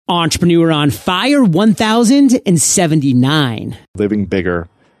Entrepreneur on Fire 1079. Living bigger,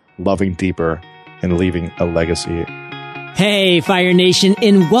 loving deeper, and leaving a legacy. Hey, Fire Nation,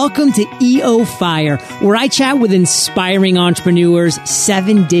 and welcome to EO Fire, where I chat with inspiring entrepreneurs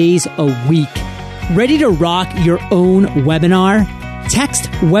 7 days a week. Ready to rock your own webinar? Text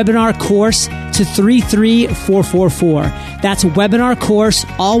webinar course to 33444. That's webinar course,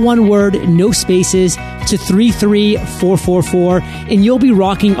 all one word, no spaces, to 33444. And you'll be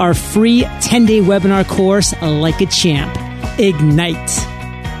rocking our free 10-day webinar course like a champ. Ignite.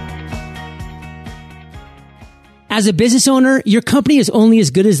 As a business owner, your company is only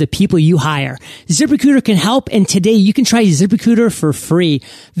as good as the people you hire. ZipRecruiter can help, and today you can try ZipRecruiter for free.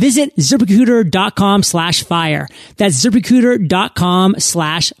 Visit ZipRecruiter.com/fire. That's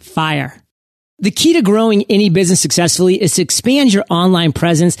ZipRecruiter.com/fire. The key to growing any business successfully is to expand your online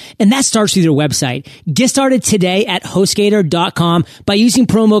presence, and that starts with your website. Get started today at HostGator.com by using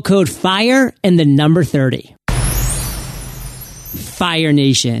promo code FIRE and the number 30. Fire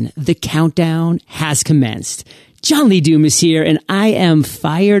Nation, the countdown has commenced. John Lee Doom is here, and I am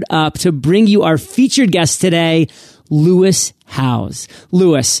fired up to bring you our featured guest today, Lewis Howes.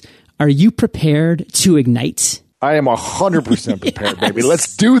 Lewis, are you prepared to ignite? I am 100% prepared, baby.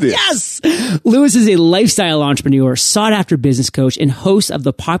 Let's do this. Yes! Lewis is a lifestyle entrepreneur, sought-after business coach, and host of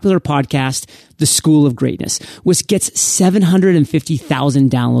the popular podcast, The School of Greatness, which gets 750,000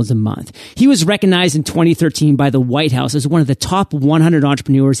 downloads a month. He was recognized in 2013 by the White House as one of the top 100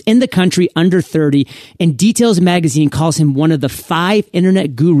 entrepreneurs in the country under 30, and Details magazine calls him one of the 5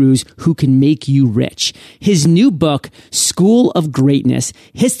 internet gurus who can make you rich. His new book, School of Greatness,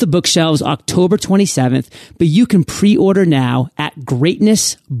 hits the bookshelves October 27th, but you can pre-order now at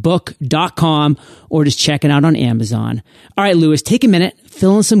greatnessbook.com or just check it out on Amazon. All right, Lewis, take a minute,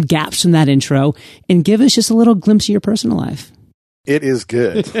 fill in some gaps from that intro, and give us just a little glimpse of your personal life. It is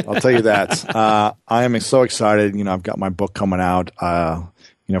good. I'll tell you that. I am so excited. I've got my book coming out.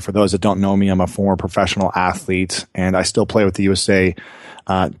 For those that don't know me, I'm a former professional athlete, and I still play with the USA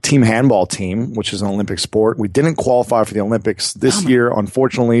team handball team, which is an Olympic sport. We didn't qualify for the Olympics this year,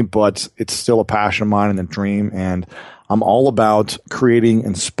 unfortunately, but it's still a passion of mine and a dream. And I'm all about creating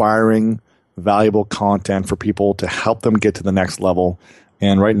inspiring, valuable content for people to help them get to the next level.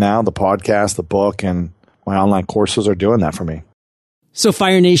 And right now, the podcast, the book, and my online courses are doing that for me. So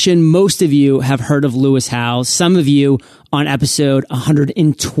Fire Nation, most of you have heard of Lewis Howes. Some of you on episode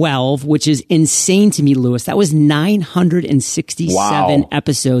 112, which is insane to me, Lewis. That was 967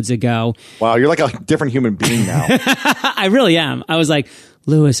 episods ago. Wow, you're like a different human being now. I really am. I was like,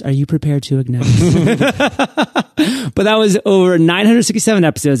 Lewis, are you prepared to ignite? But that was over 967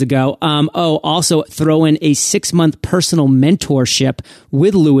 episodes ago. Also throw in a 6-month personal mentorship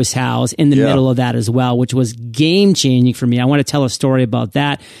with Lewis Howes in the middle of that as well, which was game changing for me. I want to tell a story about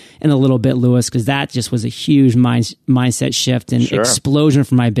that in a little bit, Lewis, because that just was a huge mindset shift and explosion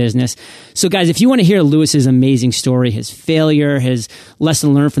for my business. So guys, if you want to hear Lewis's amazing story, his failure, his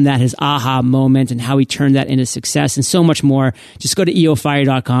lesson learned from that, his aha moment, and how he turned that into success and so much more, just go to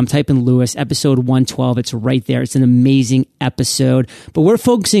eofire.com, type in Lewis, episode 112. It's right there. It's an amazing episode. But we're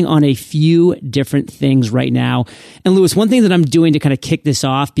focusing on a few different things right now. And Lewis, one thing that I'm doing to kind of kick this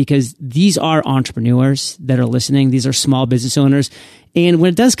off, because these are entrepreneurs that are listening. These are small business owners. And when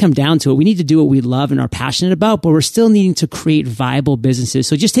it does come down to it, we need to do what we love and are passionate about, but we're still needing to create viable businesses.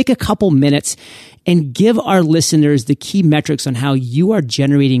 So just take a couple minutes and give our listeners the key metrics on how you are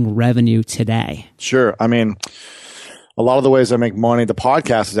generating revenue today. Sure. I mean, a lot of the ways I make money, the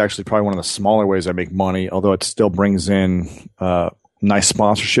podcast is actually probably one of the smaller ways I make money, although it still brings in nice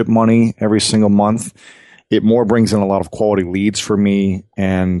sponsorship money every single month. It more brings in a lot of quality leads for me.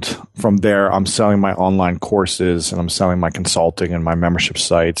 And from there, I'm selling my online courses and I'm selling my consulting and my membership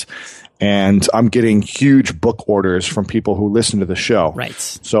sites. And I'm getting huge book orders from people who listen to the show. Right.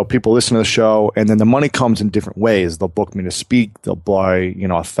 So people listen to the show, and then the money comes in different ways. They'll book me to speak. They'll buy,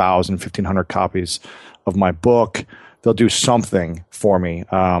 1,000, 1,500 copies of my book. They'll do something for me.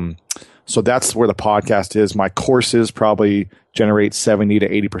 So that's where the podcast is. My courses probably generate 70 to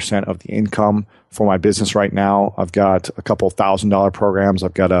 80% of the income for my business right now. I've got a couple $1,000 programs.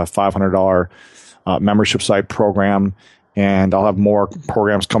 I've got a $500 membership site program, and I'll have more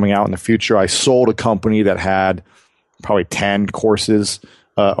programs coming out in the future. I sold a company that had probably 10 courses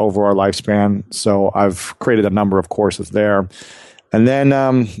over our lifespan. So I've created a number of courses there. And then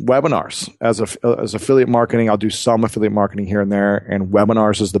webinars. As affiliate marketing, I'll do some affiliate marketing here and there. And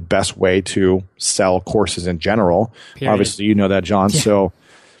webinars is the best way to sell courses in general. Period. Obviously, you know that, John. Yeah. So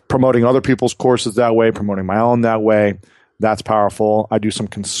promoting other people's courses that way, promoting my own that way, that's powerful. I do some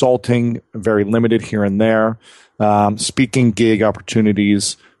consulting, very limited here and there. Speaking gig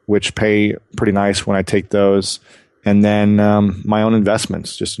opportunities which pay pretty nice when I take those. And then my own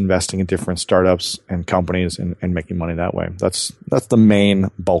investments, just investing in different startups and companies and making money that way. That's the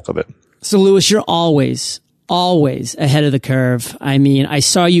main bulk of it. So Lewis, you're always ahead of the curve. I mean, I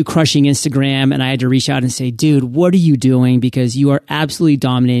saw you crushing Instagram and I had to reach out and say, dude, what are you doing? Because you are absolutely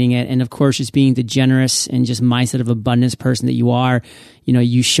dominating it. And of course, just being the generous and just mindset of abundance person that you are, you know,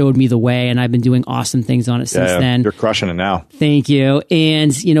 you showed me the way and I've been doing awesome things on it since then. You're crushing it now. Thank you.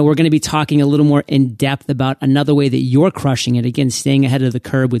 And, you know, we're going to be talking a little more in depth about another way that you're crushing it. Again, staying ahead of the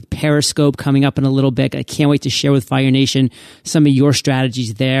curve with Periscope coming up in a little bit. I can't wait to share with Fire Nation some of your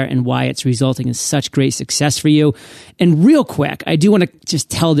strategies there and why it's resulting in such great success for you. And real quick, I do want to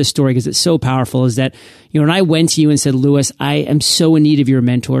just tell this story because it's so powerful, is that, you know, when I went to you and said, Lewis, I am so in need of your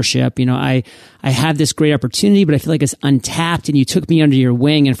mentorship. You know, I have this great opportunity, but I feel like it's untapped. And you took me under your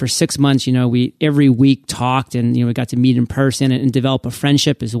wing. And for 6 months, you know, we every week talked and, you know, we got to meet in person and develop a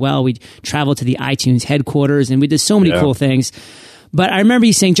friendship as well. We traveled to the iTunes headquarters and we did so many cool things. But I remember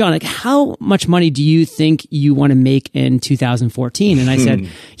you saying, John, like, how much money do you think you want to make in 2014? And I said,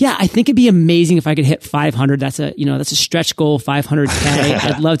 yeah, I think it'd be amazing if I could hit 500. That's a stretch goal, 500K.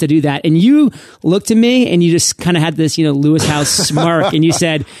 I'd love to do that. And you looked at me and you just kind of had this, you know, Lewis House smirk. And you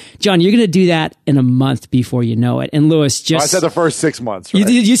said, John, you're going to do that in a month before you know it. And Lewis just... I said the first 6 months, right?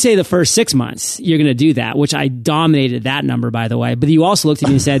 You say the first 6 months you're going to do that, which I dominated that number, by the way. But you also looked at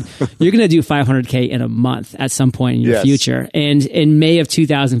me and said, you're going to do 500K in a month at some point in your future. And in May of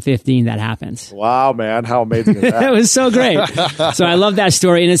 2015, that happens. Wow, man. How amazing is that? It was so great. So I love that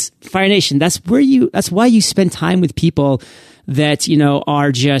story. And it's Fire Nation. That's why you spend time with people that, you know,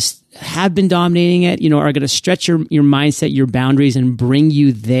 are just have been dominating it, you know, are going to stretch your mindset, your boundaries and bring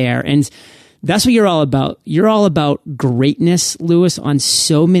you there. And that's what you're all about. You're all about greatness, Lewis, on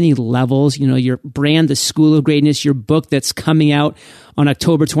so many levels. You know, your brand, The School of Greatness, your book that's coming out on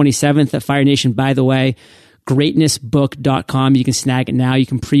October 27th at Fire Nation, by the way. Greatnessbook.com. You can snag it now. You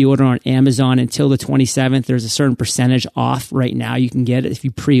can pre-order on Amazon until the 27th. There's a certain percentage off right now. You can get it if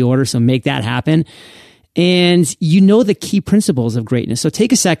you pre-order. So make that happen. And you know the key principles of greatness. So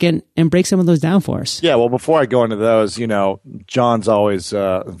take a second and break some of those down for us. Yeah, well, before I go into those, you know, John's always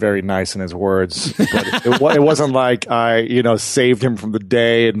very nice in his words. But it wasn't like I, you know, saved him from the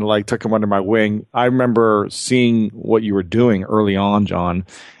day and like took him under my wing. I remember seeing what you were doing early on, John.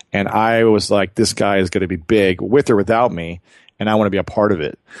 And I was like, this guy is going to be big with or without me, and I want to be a part of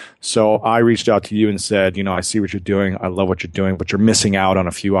it. So I reached out to you and said, you know, I see what you're doing. I love what you're doing, but you're missing out on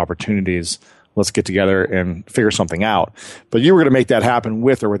a few opportunities. Let's get together and figure something out. But you were going to make that happen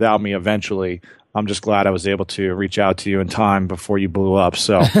with or without me eventually. I'm just glad I was able to reach out to you in time before you blew up.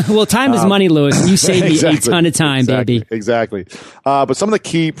 So, well, time is money, Lewis. You saved me a ton of time, baby. Exactly. But some of the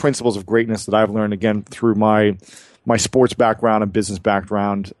key principles of greatness that I've learned, again, through my sports background and business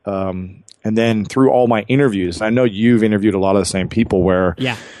background, and then through all my interviews. I know you've interviewed a lot of the same people where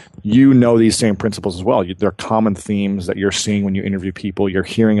you know these same principles as well. They're common themes that you're seeing when you interview people. You're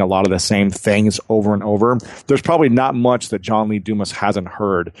hearing a lot of the same things over and over. There's probably not much that John Lee Dumas hasn't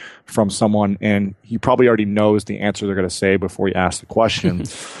heard from someone, and he probably already knows the answer they're going to say before you ask the question.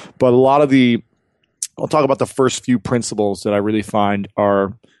 But a lot of I'll talk about the first few principles that I really find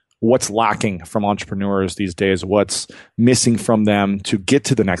are what's lacking from entrepreneurs these days, what's missing from them to get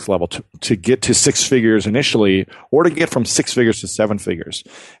to the next level, to get to 6 figures initially, or to get from 6 figures to 7 figures.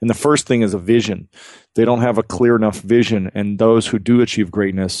 And the first thing is a vision. They don't have a clear enough vision, and those who do achieve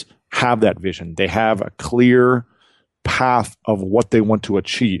greatness have that vision. They have a clear path of what they want to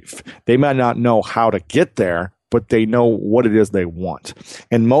achieve. They might not know how to get there, but they know what it is they want.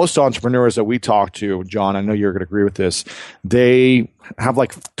 And most entrepreneurs that we talk to, John, I know you're going to agree with this, they have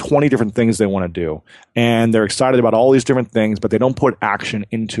like 20 different things they want to do. And they're excited about all these different things, but they don't put action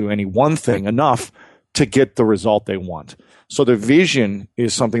into any one thing enough to get the result they want. So the vision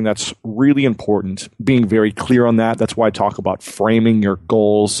is something that's really important, being very clear on that. That's why I talk about framing your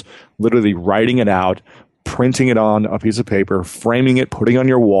goals, literally writing it out, printing it on a piece of paper, framing it, putting it on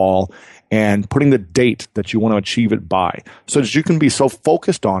your wall, and putting the date that you want to achieve it by, so that you can be so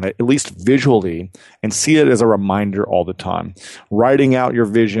focused on it, at least visually, and see it as a reminder all the time. Writing out your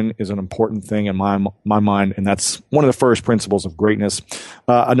vision is an important thing in my mind, and that's one of the first principles of greatness.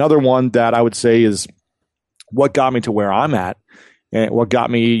 Another one that I would say is what got me to where I'm at, and what got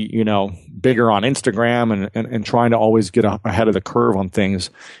me, you know, bigger on Instagram and trying to always get ahead of the curve on things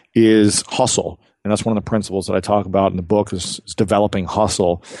is hustle. And that's one of the principles that I talk about in the book is developing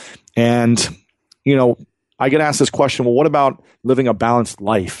hustle. And, you know, I get asked this question, well, what about living a balanced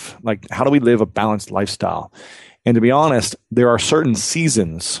life? Like, how do we live a balanced lifestyle? And to be honest, there are certain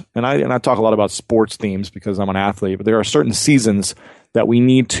seasons, and I talk a lot about sports themes because I'm an athlete, but there are certain seasons that we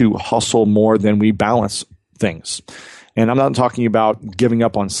need to hustle more than we balance things. And I'm not talking about giving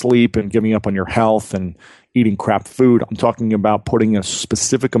up on sleep and giving up on your health and eating crap food. I'm talking about putting a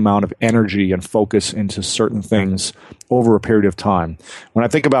specific amount of energy and focus into certain things over a period of time. When I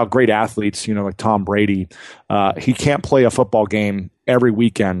think about great athletes, like Tom Brady, he can't play a football game every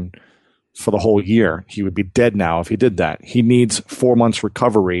weekend for the whole year. He would be dead now if he did that. He needs 4 months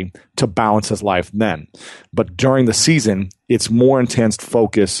recovery to balance his life then. But during the season, it's more intense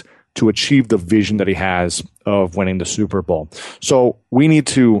focus to achieve the vision that he has of winning the Super Bowl. So we need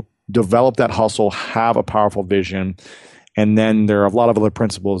to develop that hustle, have a powerful vision, and then there are a lot of other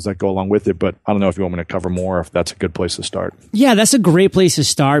principles that go along with it. But I don't know if you want me to cover more, if that's a good place to start. Yeah, that's a great place to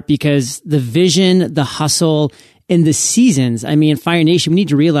start because the vision, the hustle, and the seasons. I mean, Fire Nation, we need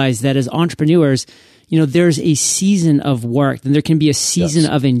to realize that as entrepreneurs, there's a season of work, then there can be a season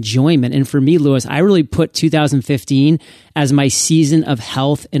of enjoyment. And for me, Lewis, I really put 2015 as my season of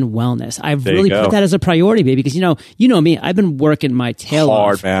health and wellness. I've really put that as a priority, baby, because you know me, I've been working my tail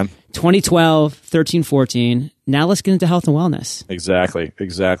off. Man. 2012, 13, 14. Now let's get into health and wellness.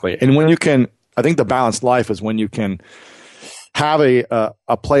 Exactly. And when you can, I think the balanced life is when you can have a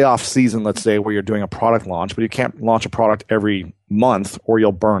playoff season, let's say, where you're doing a product launch, but you can't launch a product every month or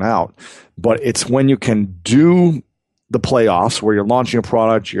you'll burn out. But it's when you can do the playoffs where you're launching a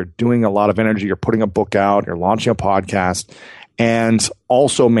product, you're doing a lot of energy, you're putting a book out, you're launching a podcast, and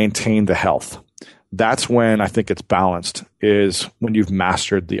also maintain the health. That's when I think it's balanced, is when you've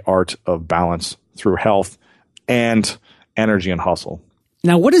mastered the art of balance through health and energy and hustle.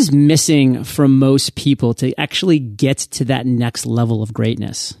 Now, what is missing from most people to actually get to that next level of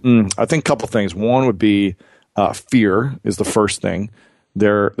greatness? I think a couple things. One would be fear is the first thing.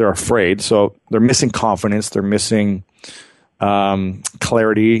 They're afraid, so they're missing confidence. They're missing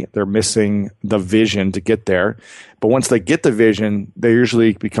clarity. They're missing the vision to get there. But once they get the vision, they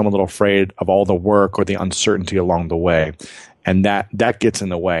usually become a little afraid of all the work or the uncertainty along the way, and that gets in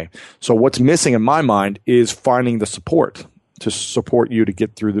the way. So what's missing in my mind is finding the support to support you to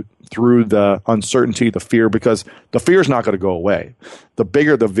get through the uncertainty, the fear, because the fear is not going to go away. The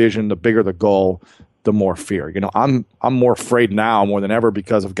bigger the vision, the bigger the goal, the more fear. I'm more afraid now more than ever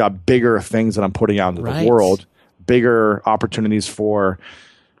because I've got bigger things that I'm putting out into the world, bigger opportunities for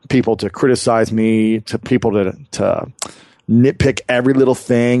people to criticize me, to people to nitpick every little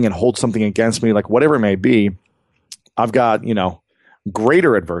thing and hold something against me, like whatever it may be. I've got,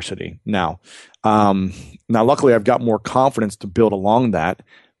 greater adversity now. Now, luckily, I've got more confidence to build along that,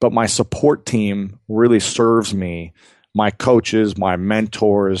 but my support team really serves me. My coaches, my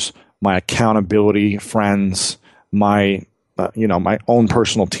mentors, my accountability friends, my own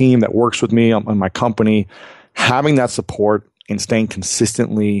personal team that works with me on my company, having that support and staying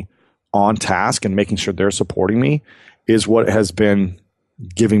consistently on task and making sure they're supporting me is what has been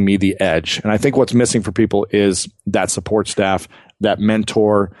giving me the edge. And I think what's missing for people is that support staff, that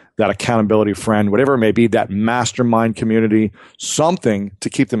mentor, that accountability friend, whatever it may be, that mastermind community, something to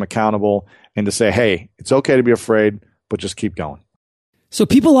keep them accountable and to say, hey, it's okay to be afraid, but just keep going. So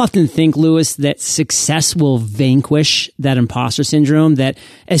people often think, Lewis, that success will vanquish that imposter syndrome, that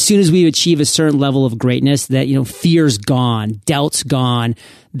as soon as we achieve a certain level of greatness, that, fear's gone, doubt's gone,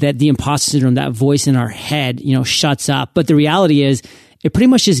 that the imposter syndrome, that voice in our head, shuts up. But the reality is, it pretty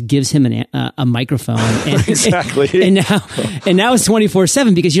much just gives him a microphone. And, exactly. And now it's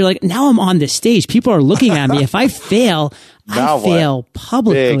 24/7 because you're like, now I'm on this stage. People are looking at me. If I fail, I fail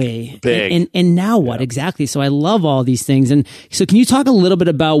publicly. Big. And now what? Yeah. Exactly. So I love all these things. And so can you talk a little bit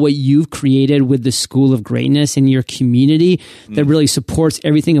about what you've created with the School of Greatness and your community that really supports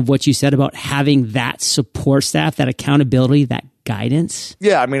everything of what you said about having that support staff, that accountability, that guidance?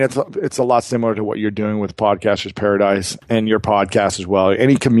 Yeah, I mean, it's a lot similar to what you're doing with Podcasters Paradise and your podcast as well.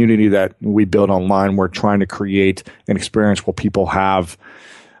 Any community that we build online, we're trying to create an experience where people have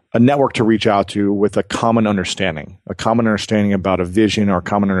a network to reach out to with a common understanding about a vision or a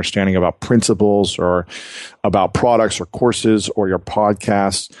common understanding about principles or about products or courses or your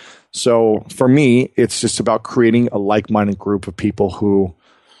podcast. So for me, it's just about creating a like-minded group of people who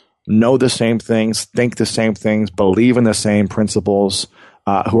know the same things, think the same things, believe in the same principles,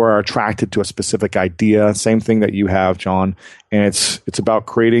 who are attracted to a specific idea. Same thing that you have, John. And it's about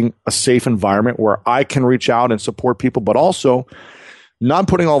creating a safe environment where I can reach out and support people, but also not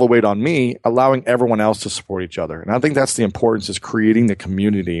putting all the weight on me, allowing everyone else to support each other. And I think that's the importance, is creating the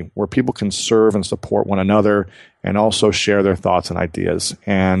community where people can serve and support one another and also share their thoughts and ideas.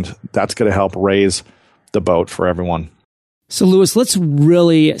 And that's going to help raise the boat for everyone. So, Lewis, let's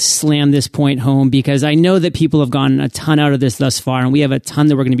really slam this point home, because I know that people have gotten a ton out of this thus far, and we have a ton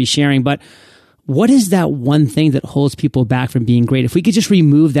that we're going to be sharing. But what is that one thing that holds people back from being great? If we could just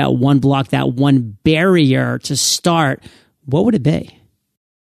remove that one block, that one barrier to start, what would it be?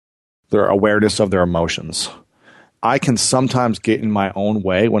 Their awareness of their emotions. I can sometimes get in my own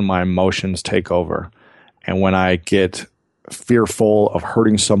way when my emotions take over. And when I get fearful of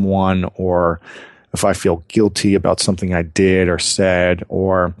hurting someone, or if I feel guilty about something I did or said,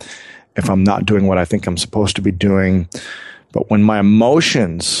 or if I'm not doing what I think I'm supposed to be doing. But when my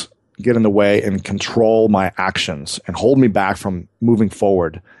emotions get in the way and control my actions and hold me back from moving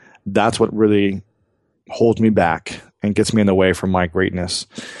forward, that's what really holds me back and gets me in the way from my greatness.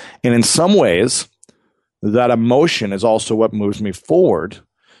 And in some ways, that emotion is also what moves me forward.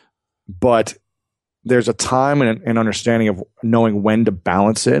 But there's a time and an understanding of knowing when to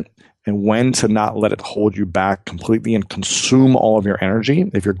balance it and when to not let it hold you back completely and consume all of your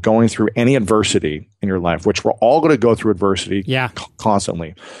energy. If you're going through any adversity in your life, which we're all going to go through adversity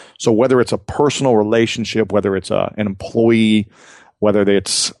constantly. So whether it's a personal relationship, whether it's an employee, whether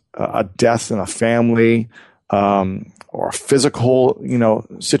it's a death in a family, or a physical,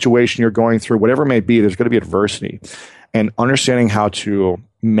 situation you're going through, whatever it may be, there's going to be adversity. And understanding how to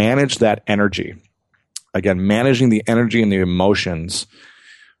manage that energy, again, managing the energy and the emotions,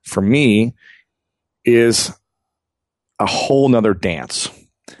 for me, is a whole nother dance.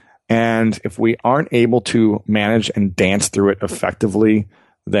 And if we aren't able to manage and dance through it effectively,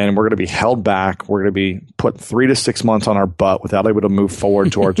 then we're going to be held back. We're going to be put 3 to 6 months on our butt without able to move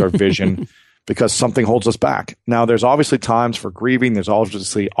forward towards our vision because something holds us back. Now, there's obviously times for grieving. There's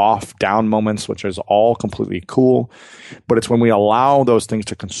obviously off, down moments, which is all completely cool. But it's when we allow those things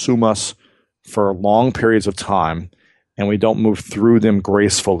to consume us for long periods of time and we don't move through them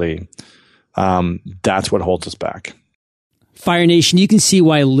gracefully, that's what holds us back. Fire Nation, you can see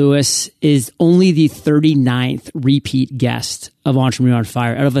why Lewis is only the 39th repeat guest of Entrepreneur on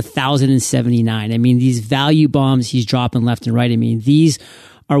Fire out of 1,079. I mean, these value bombs he's dropping left and right. I mean, these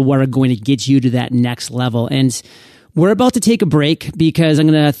are what are going to get you to that next level. And we're about to take a break because I'm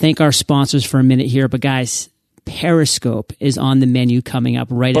going to thank our sponsors for a minute here. But guys, Periscope is on the menu coming up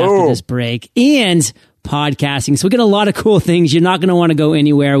right after this break, and podcasting. So we get a lot of cool things. You're not going to want to go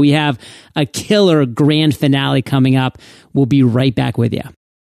anywhere. We have a killer grand finale coming up. We'll be right back with you.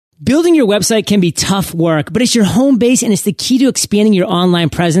 Building your website can be tough work, but it's your home base and it's the key to expanding your online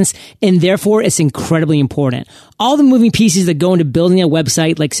presence, and therefore it's incredibly important. All the moving pieces that go into building a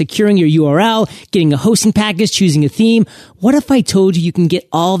website, like securing your URL, getting a hosting package, choosing a theme. What if I told you can get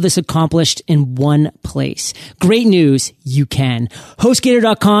all of this accomplished in one place? Great news, you can.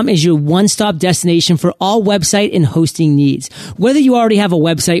 HostGator.com is your one-stop destination for all website and hosting needs. Whether you already have a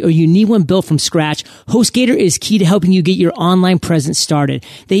website or you need one built from scratch, HostGator is key to helping you get your online presence started.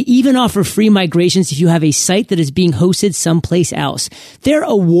 They even offer free migrations if you have a site that is being hosted someplace else. Their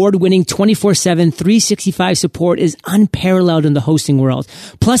award-winning 24/7, 365 support is unparalleled in the hosting world.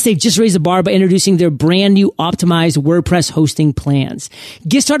 Plus, they've just raised the bar by introducing their brand new optimized WordPress hosting plans.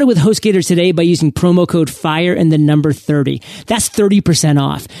 Get started with HostGator today by using promo code FIRE and the number 30. That's 30%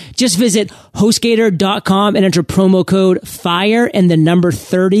 off. Just visit HostGator.com and enter promo code FIRE and the number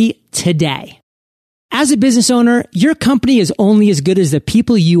 30 today. As a business owner, your company is only as good as the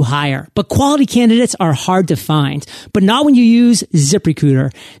people you hire, but quality candidates are hard to find, but not when you use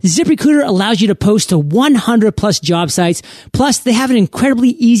ZipRecruiter. ZipRecruiter allows you to post to 100 plus job sites. Plus, they have an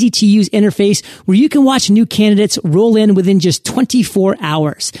incredibly easy to use interface where you can watch new candidates roll in within just 24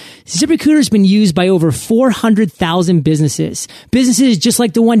 hours. ZipRecruiter has been used by over 400,000 businesses just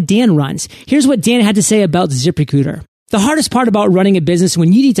like the one Dan runs. Here's what Dan had to say about ZipRecruiter. The hardest part about running a business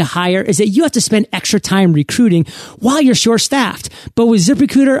when you need to hire is that you have to spend extra time recruiting while you're short-staffed. But with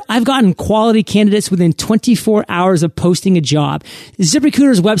ZipRecruiter, I've gotten quality candidates within 24 hours of posting a job.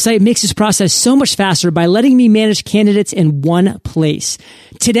 ZipRecruiter's website makes this process so much faster by letting me manage candidates in one place.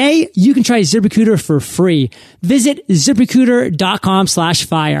 Today, you can try ZipRecruiter for free. Visit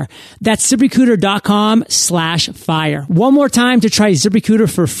ZipRecruiter.com/fire. That's ZipRecruiter.com/fire. One more time to try ZipRecruiter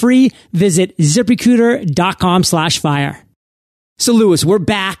for free. Visit ZipRecruiter.com/fire. So Lewis, we're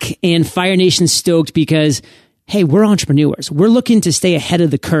back and Fire Nation's stoked because, hey, we're entrepreneurs. We're looking to stay ahead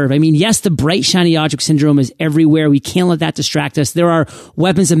of the curve. I mean, yes, the bright, shiny object syndrome is everywhere. We can't let that distract us. There are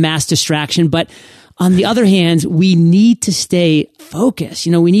weapons of mass distraction, but on the other hand, we need to stay focused.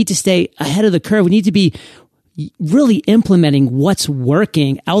 We need to stay ahead of the curve. We need to be really implementing what's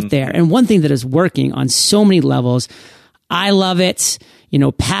working out there. And one thing that is working on so many levels, I love it.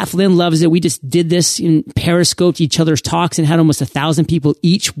 Pat Flynn loves it. We just did this in Periscoped each other's talks and had almost 1,000 people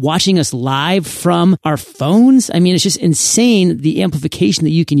each watching us live from our phones. I mean, it's just insane the amplification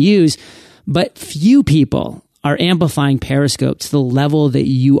that you can use, but few people are amplifying Periscope to the level that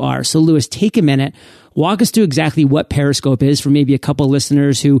you are. So Lewis, take a minute, walk us through exactly what Periscope is for maybe a couple of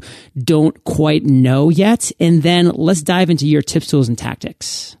listeners who don't quite know yet. And then let's dive into your tips, tools, and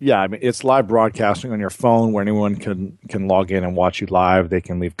tactics. Yeah, I mean, it's live broadcasting on your phone where anyone can log in and watch you live. They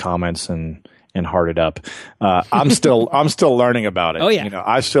can leave comments and heart it up. I'm still learning about it. Oh yeah. You know,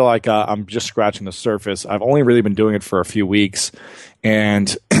 I feel like I'm just scratching the surface. I've only really been doing it for a few weeks,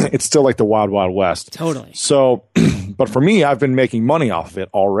 and it's still like the wild, wild west. Totally. So, but for me, I've been making money off of it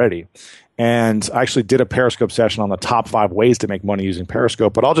already. And I actually did a Periscope session on the top 5 ways to make money using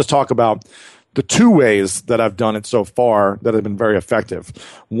Periscope. But I'll just talk about the 2 ways that I've done it so far that have been very effective.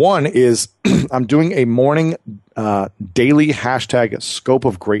 One is I'm doing a morning daily hashtag scope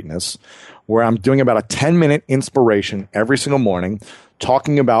of greatness, where I'm doing about a 10-minute inspiration every single morning,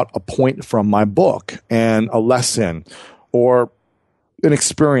 talking about a point from my book and a lesson or an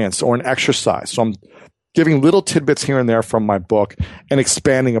experience or an exercise. So I'm giving little tidbits here and there from my book and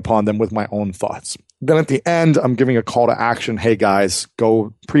expanding upon them with my own thoughts. Then at the end, I'm giving a call to action. Hey guys,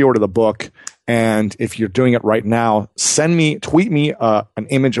 go pre-order the book. And if you're doing it right now, tweet me an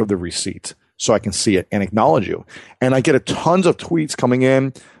image of the receipt so I can see it and acknowledge you. And I get a tons of tweets coming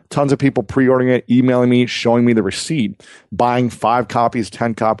in, tons of people pre-ordering it, emailing me, showing me the receipt, buying 5 copies,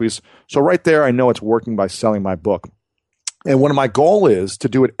 10 copies. So right there, I know it's working by selling my book. And one of my goal is to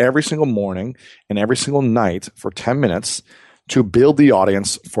do it every single morning and every single night for 10 minutes to build the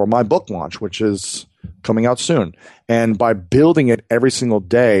audience for my book launch, which is coming out soon. And by building it every single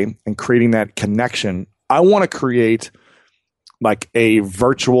day and creating that connection, I want to create like a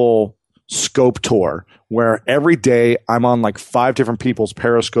virtual scope tour where every day I'm on like 5 different people's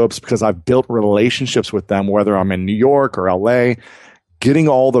Periscopes because I've built relationships with them, whether I'm in New York or LA, getting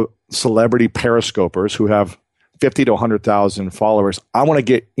all the celebrity Periscopers who have 50 to 100,000 followers. I want to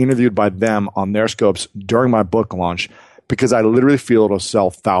get interviewed by them on their scopes during my book launch because I literally feel it'll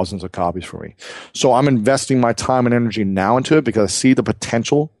sell thousands of copies for me. So I'm investing my time and energy now into it because I see the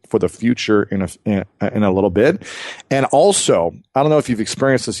potential for the future in a little bit. And also, I don't know if you've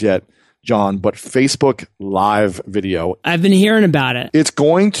experienced this yet, John, but Facebook live video. I've been hearing about it. It's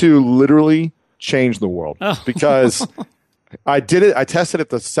going to literally change the world because I did it. I tested it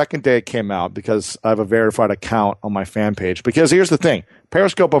the second day it came out because I have a verified account on my fan page. Because here's the thing.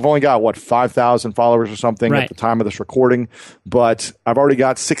 Periscope, I've only got, 5,000 followers or something at the time of this recording. But I've already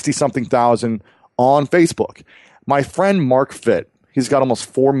got 60-something thousand on Facebook. My friend Mark Fitt, he's got almost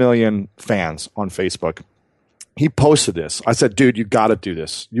 4 million fans on Facebook. He posted this. I said, dude, you got to do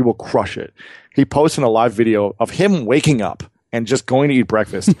this. You will crush it. He posted a live video of him waking up and just going to eat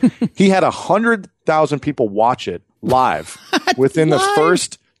breakfast. He had 100,000 people watch it live within the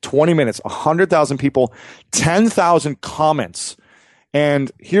first 20 minutes. 100,000 people, 10,000 comments.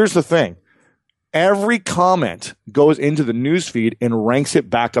 And here's the thing. Every comment goes into the newsfeed and ranks it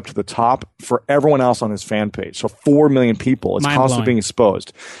back up to the top for everyone else on his fan page. So 4 million people. It's constantly being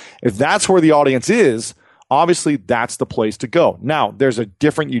exposed. If that's where the audience is, obviously, that's the place to go. Now, there's a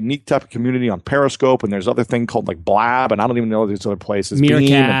different, unique type of community on Periscope, and there's other thing called like Blab, and I don't even know these other places.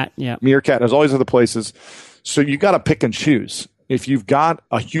 Meerkat, Meerkat. There's all these other places. So you got to pick and choose. If you've got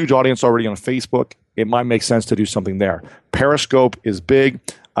a huge audience already on Facebook, it might make sense to do something there. Periscope is big.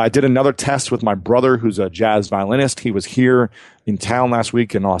 I did another test with my brother, who's a jazz violinist. He was here in town last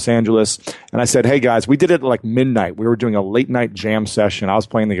week in Los Angeles. And I said, hey, guys, we did it at like midnight. We were doing a late night jam session. I was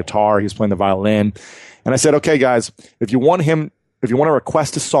playing the guitar. He was playing the violin. And I said, okay, guys, if you want to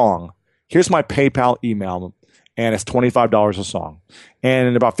request a song, here's my PayPal email, and it's $25 a song. And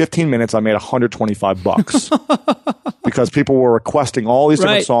in about 15 minutes, I made $125 because people were requesting all these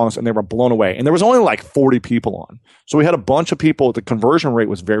different songs, and they were blown away. And there was only like 40 people on. So we had a bunch of people. The conversion rate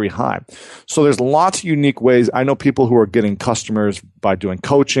was very high. So there's lots of unique ways. I know people who are getting customers by doing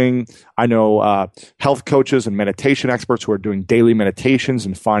coaching. I know health coaches and meditation experts who are doing daily meditations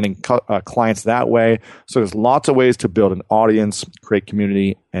and finding clients that way. So there's lots of ways to build an audience, create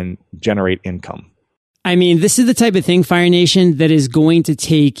community, and generate income. I mean, this is the type of thing, Fire Nation, that is going to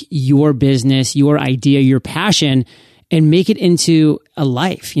take your business, your idea, your passion, and make it into a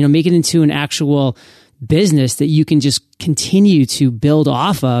life, make it into an actual business that you can just continue to build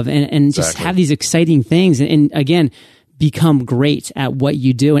off of and just have these exciting things. And again, become great at what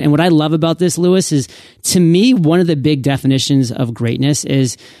you do. And what I love about this, Lewis, is to me, one of the big definitions of greatness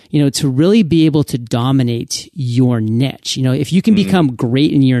is, to really be able to dominate your niche. If you can become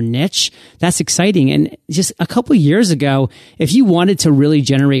great in your niche, that's exciting. And just a couple of years ago, if you wanted to really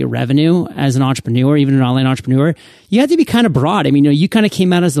generate revenue as an entrepreneur, even an online entrepreneur, you had to be kind of broad. I mean, you kind of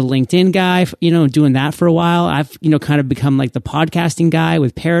came out as the LinkedIn guy, doing that for a while. I've, kind of become like the podcasting guy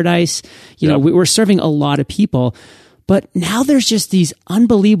with Paradise. We're serving a lot of people. But now there's just these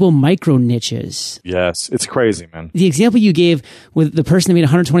unbelievable micro niches. Yes, it's crazy, man. The example you gave with the person that made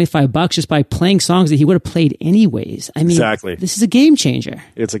 $125 just by playing songs that he would have played anyways. I mean, exactly. This is a game changer.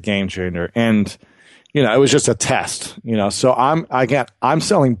 It's a game changer. And, it was just a test, So I'm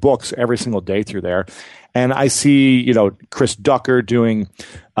selling books every single day through there. And I see, Chris Ducker doing,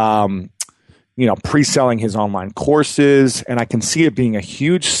 pre-selling his online courses, and I can see it being a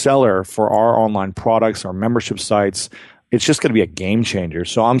huge seller for our online products, our membership sites. It's just going to be a game changer.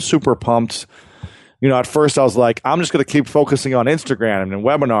 So I'm super pumped. At first I was like, I'm just going to keep focusing on Instagram and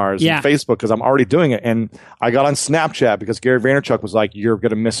webinars and Facebook because I'm already doing it. And I got on Snapchat because Gary Vaynerchuk was like, you're going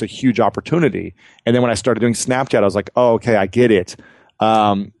to miss a huge opportunity. And then when I started doing Snapchat, I was like, oh, okay, I get it.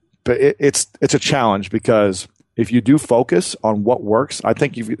 But it's a challenge because if you do focus on what works, I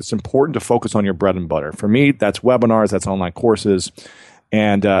think it's important to focus on your bread and butter. For me, that's webinars, that's online courses,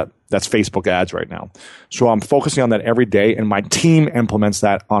 and that's Facebook ads right now. So I'm focusing on that every day, and my team implements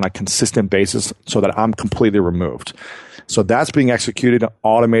that on a consistent basis so that I'm completely removed. So that's being executed,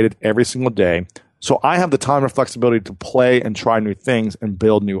 automated every single day. So I have the time and flexibility to play and try new things and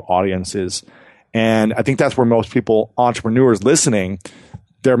build new audiences. And I think that's where most people, entrepreneurs listening,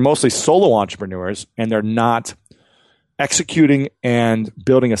 they're mostly solo entrepreneurs, and they're not executing and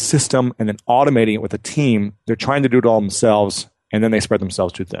building a system and then automating it with a team. They're trying to do it all themselves, and then they spread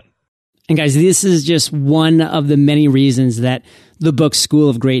themselves too thin. And guys, this is just one of the many reasons that the book School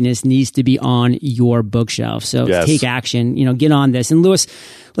of Greatness needs to be on your bookshelf. So Take action, get on this. And Lewis,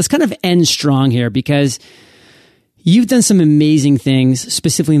 let's kind of end strong here because you've done some amazing things,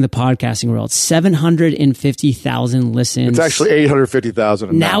 specifically in the podcasting world. 750,000 listens. It's actually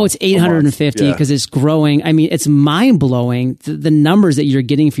 850,000. Now it's 850 because it's growing. I mean, it's mind blowing the numbers that you're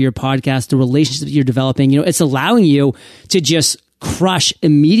getting for your podcast, the relationships that you're developing. It's allowing you to just crush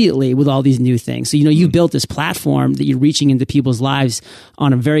immediately with all these new things. So, you built this platform that you're reaching into people's lives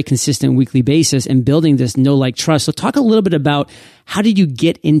on a very consistent weekly basis and building this know, like, trust. So talk a little bit about how did you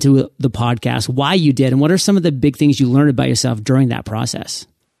get into the podcast, why you did, and what are some of the big things you learned about yourself during that process?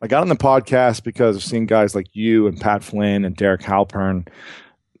 I got on the podcast because of seeing guys like you and Pat Flynn and Derek Halpern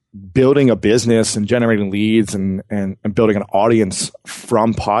building a business and generating leads and building an audience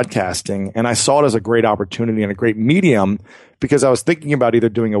from podcasting. And I saw it as a great opportunity and a great medium because I was thinking about either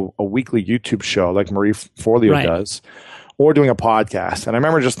doing a weekly YouTube show like Marie Forleo does or doing a podcast. And I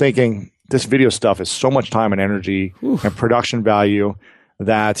remember just thinking this video stuff is so much time and energy and production value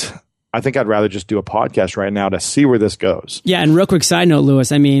that I think I'd rather just do a podcast right now to see where this goes. Yeah, and real quick side note,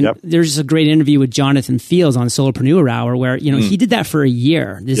 Lewis, I mean, there's a great interview with Jonathan Fields on Solopreneur Hour where, he did that for a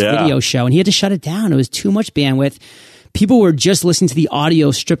year, this video show, and he had to shut it down. It was too much bandwidth. People were just listening to the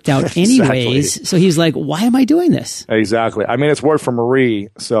audio stripped out anyways. Exactly. So he's like, why am I doing this? Exactly. I mean, it's word from Marie,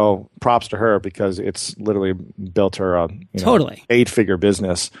 so props to her because it's literally built her a totally 8-figure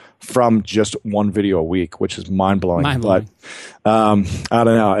business from just one video a week, which is mind-blowing. But I don't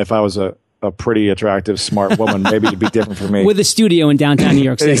know. If I was a pretty attractive, smart woman, maybe it'd be different for me. With a studio in downtown New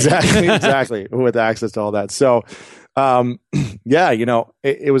York City. Exactly. With access to all that. So,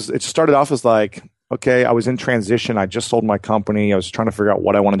 it started off as like, okay, I was in transition. I just sold my company. I was trying to figure out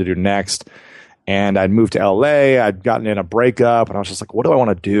what I wanted to do next. And I'd moved to LA. I'd gotten in a breakup. And I was just like, what do I want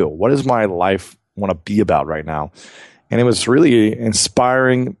to do? What does my life want to be about right now? And it was really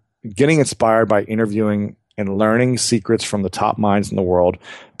inspiring, getting inspired by interviewing and learning secrets from the top minds in the world.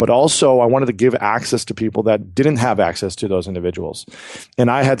 But also, I wanted to give access to people that didn't have access to those individuals.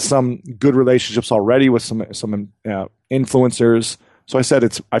 And I had some good relationships already with some influencers. So I said,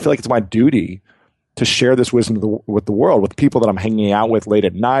 I feel like it's my duty to share this wisdom with the world, with people that I'm hanging out with late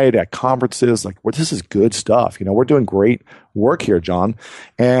at night at conferences. Like, this is good stuff. We're doing great work here, John.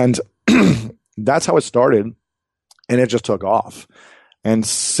 And that's how it started. And it just took off. And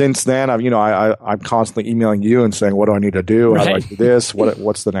since then, I'm constantly emailing you and saying, what do I need to do? How do I do this?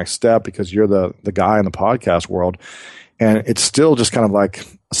 What's the next step? Because you're the guy in the podcast world. And it's still just kind of like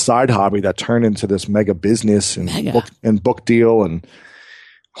a side hobby that turned into this mega business and book deal and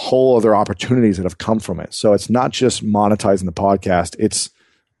whole other opportunities that have come from it. So it's not just monetizing the podcast. It's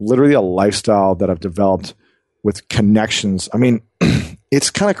literally a lifestyle that I've developed with connections. I mean, it's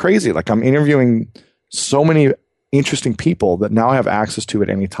kind of crazy. Like I'm interviewing so many interesting people that now I have access to at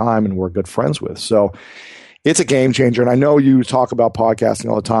any time and we're good friends with. So it's a game changer. And I know you talk about podcasting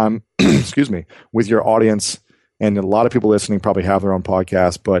all the time, excuse me, with your audience. And a lot of people listening probably have their own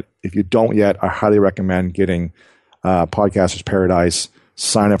podcast. But if you don't yet, I highly recommend getting Podcasters Paradise.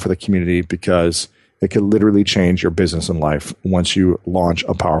 Sign up for the community because it could literally change your business and life once you launch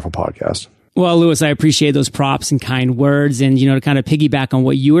a powerful podcast. Well, Louis, I appreciate those props and kind words. And, to kind of piggyback on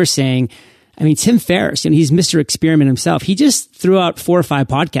what you were saying, I mean, Tim Ferriss, he's Mr. Experiment himself. He just threw out 4 or 5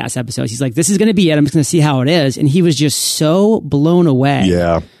 podcast episodes. He's like, this is going to be it. I'm just going to see how it is. And he was just so blown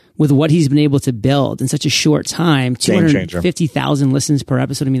away with what he's been able to build in such a short time. 250,000 listens per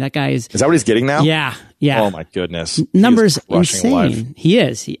episode. I mean, that guy is that what he's getting now? Yeah. Oh my goodness. Numbers insane. He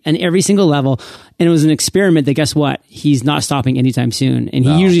is. And every single level. And it was an experiment that, guess what? He's not stopping anytime soon. And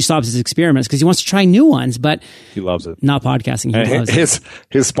he usually stops his experiments because he wants to try new ones, but he loves it. Not podcasting. He loves it.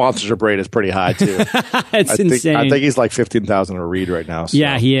 His sponsorship rate is pretty high too. It's insane. I think he's like 15,000 a read right now. So.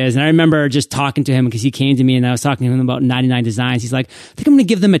 Yeah, he is. And I remember just talking to him because he came to me and I was talking to him about 99 designs. He's like, I think I'm going to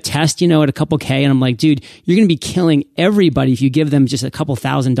give them a test, at a couple K. And I'm like, dude, you're going to be killing everybody if you give them just a couple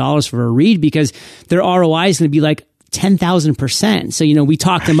 $1,000s for a read because their ROI is going to be like 10,000%. So, we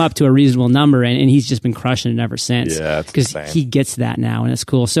talked him up to a reasonable number and he's just been crushing it ever since. Yeah, because he gets that now and it's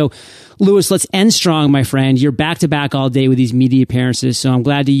cool. So, Louis, let's end strong, my friend. You're back to back all day with these media appearances. So I'm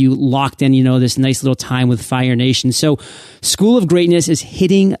glad that you locked in, this nice little time with Fire Nation. So School of Greatness is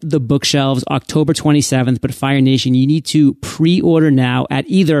hitting the bookshelves October 27th, but Fire Nation, you need to pre-order now at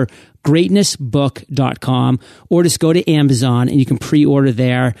either greatnessbook.com or just go to Amazon and you can pre-order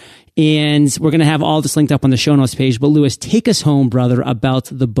there. And we're going to have all this linked up on the show notes page. But Louis, take us home, brother, about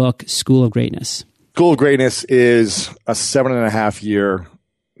the book School of Greatness. School of Greatness is a 7.5 year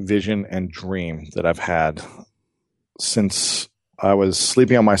vision and dream that I've had since I was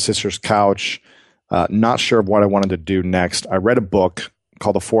sleeping on my sister's couch, not sure of what I wanted to do next. I read a book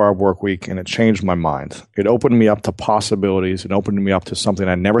called The 4-Hour Workweek, and it changed my mind. It opened me up to possibilities. It opened me up to something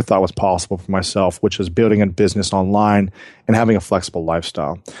I never thought was possible for myself, which is building a business online and having a flexible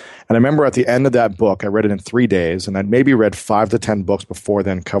lifestyle. And I remember at the end of that book, I read it in 3 days, and I'd maybe read 5 to 10 books before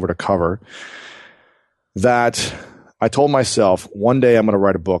then, cover to cover, that I told myself, one day I'm going to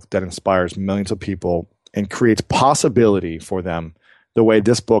write a book that inspires millions of people and creates possibility for them the way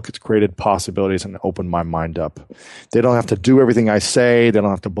this book has created possibilities and opened my mind up. They don't have to do everything I say. They don't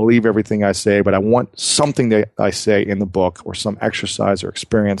have to believe everything I say, but I want something that I say in the book or some exercise or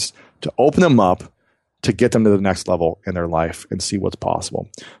experience to open them up to get them to the next level in their life and see what's possible.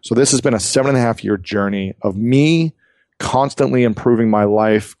 So this has been a 7.5 year journey of me constantly improving my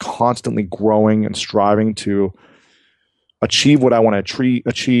life, constantly growing and striving to achieve what I want to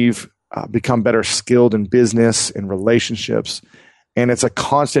achieve, become better skilled in business, in relationships. And it's a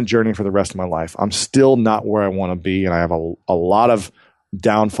constant journey for the rest of my life. I'm still not where I want to be, and I have a lot of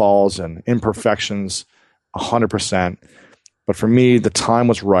downfalls and imperfections, 100%. But for me, the time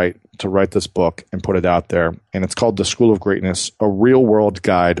was right to write this book and put it out there. And it's called The School of Greatness, a real-world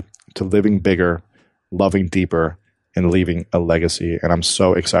guide to living bigger, loving deeper, and leaving a legacy. And I'm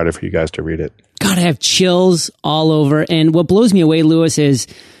so excited for you guys to read it. God, I have chills all over. And what blows me away, Louis, is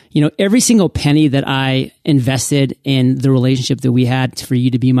every single penny that I invested in the relationship that we had for you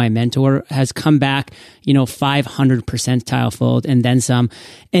to be my mentor has come back, 500 percentile fold and then some.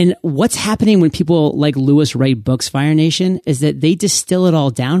 And what's happening when people like Louis write books, Fire Nation, is that they distill it all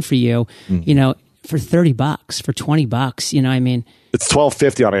down for you, for $30, for $20, It's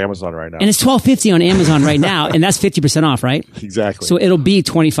 $12.50 on Amazon right now. And it's $12.50 on Amazon right now. And that's 50% off, right? Exactly. So it'll be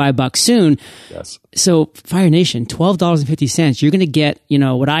 $25 soon. Yes. So Fire Nation, $12.50. You're going to get,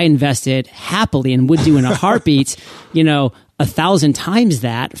 what I invested happily and would do in a heartbeat, 1,000 times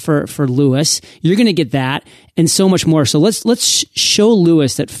that for Louis. You're going to get that and so much more. So let's show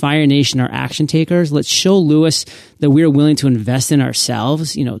Louis that Fire Nation are action takers. Let's show Louis that we're willing to invest in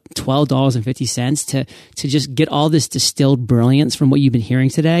ourselves, $12.50 to just get all this distilled brilliance from what you've been hearing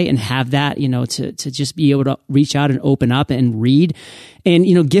today and have that, to just be able to reach out and open up and read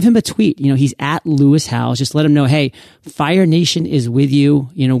and, give him a tweet. He's at Louis Howes. Just let him know, hey, Fire Nation is with you.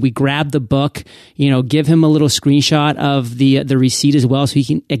 We grabbed the book, give him a little screenshot of the receipt as well so he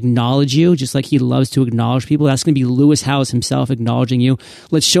can acknowledge you just like he loves to acknowledge people. That's going to be Louis Howes himself acknowledging you.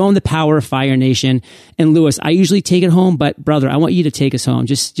 Let's show him the power of Fire Nation. And Louis, I usually take it home, but brother, I want you to take us home.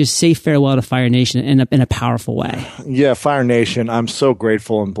 Just say farewell to Fire Nation in a powerful way. Yeah, Fire Nation, I'm so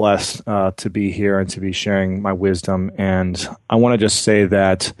grateful and blessed to be here and to be sharing my wisdom. And I want to just say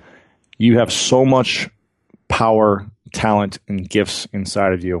that you have so much power, talent, and gifts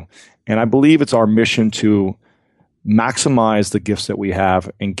inside of you. And I believe it's our mission to maximize the gifts that we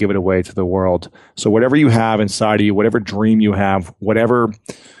have and give it away to the world. So whatever you have inside of you, whatever dream you have, whatever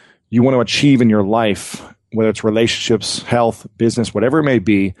you want to achieve in your life, whether it's relationships, health, business, whatever it may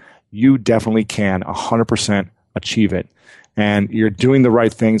be, you definitely can 100% achieve it. And you're doing the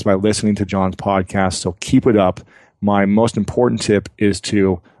right things by listening to John's podcast. So keep it up. My most important tip is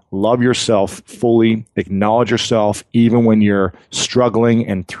to love yourself fully, acknowledge yourself even when you're struggling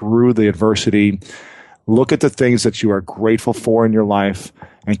and through the adversity. Look at the things that you are grateful for in your life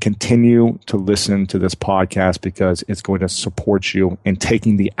and continue to listen to this podcast because it's going to support you in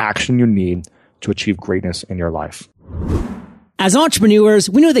taking the action you need to achieve greatness in your life. As entrepreneurs,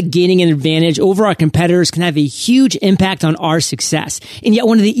 we know that gaining an advantage over our competitors can have a huge impact on our success. And yet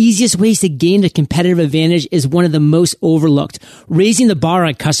one of the easiest ways to gain a competitive advantage is one of the most overlooked, raising the bar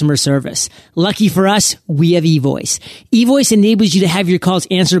on customer service. Lucky for us, we have eVoice. eVoice enables you to have your calls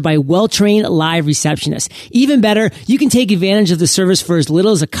answered by well-trained live receptionists. Even better, you can take advantage of the service for as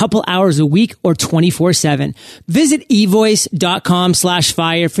little as a couple hours a week or 24/7. Visit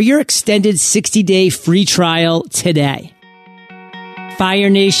evoice.com/fire for your extended 60-day free trial today. Fire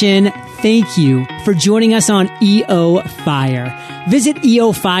Nation, thank you for joining us on EO Fire. Visit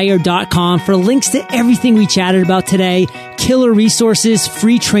eofire.com for links to everything we chatted about today, killer resources,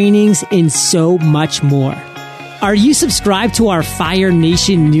 free trainings, and so much more. Are you subscribed to our Fire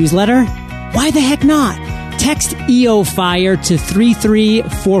Nation newsletter? Why the heck not? Text EO Fire to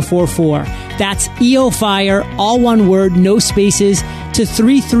 33444. That's EO Fire, all one word, no spaces, to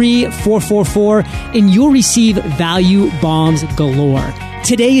 33444, and you'll receive value bombs galore.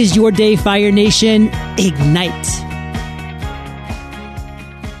 Today is your day, Fire Nation. Ignite.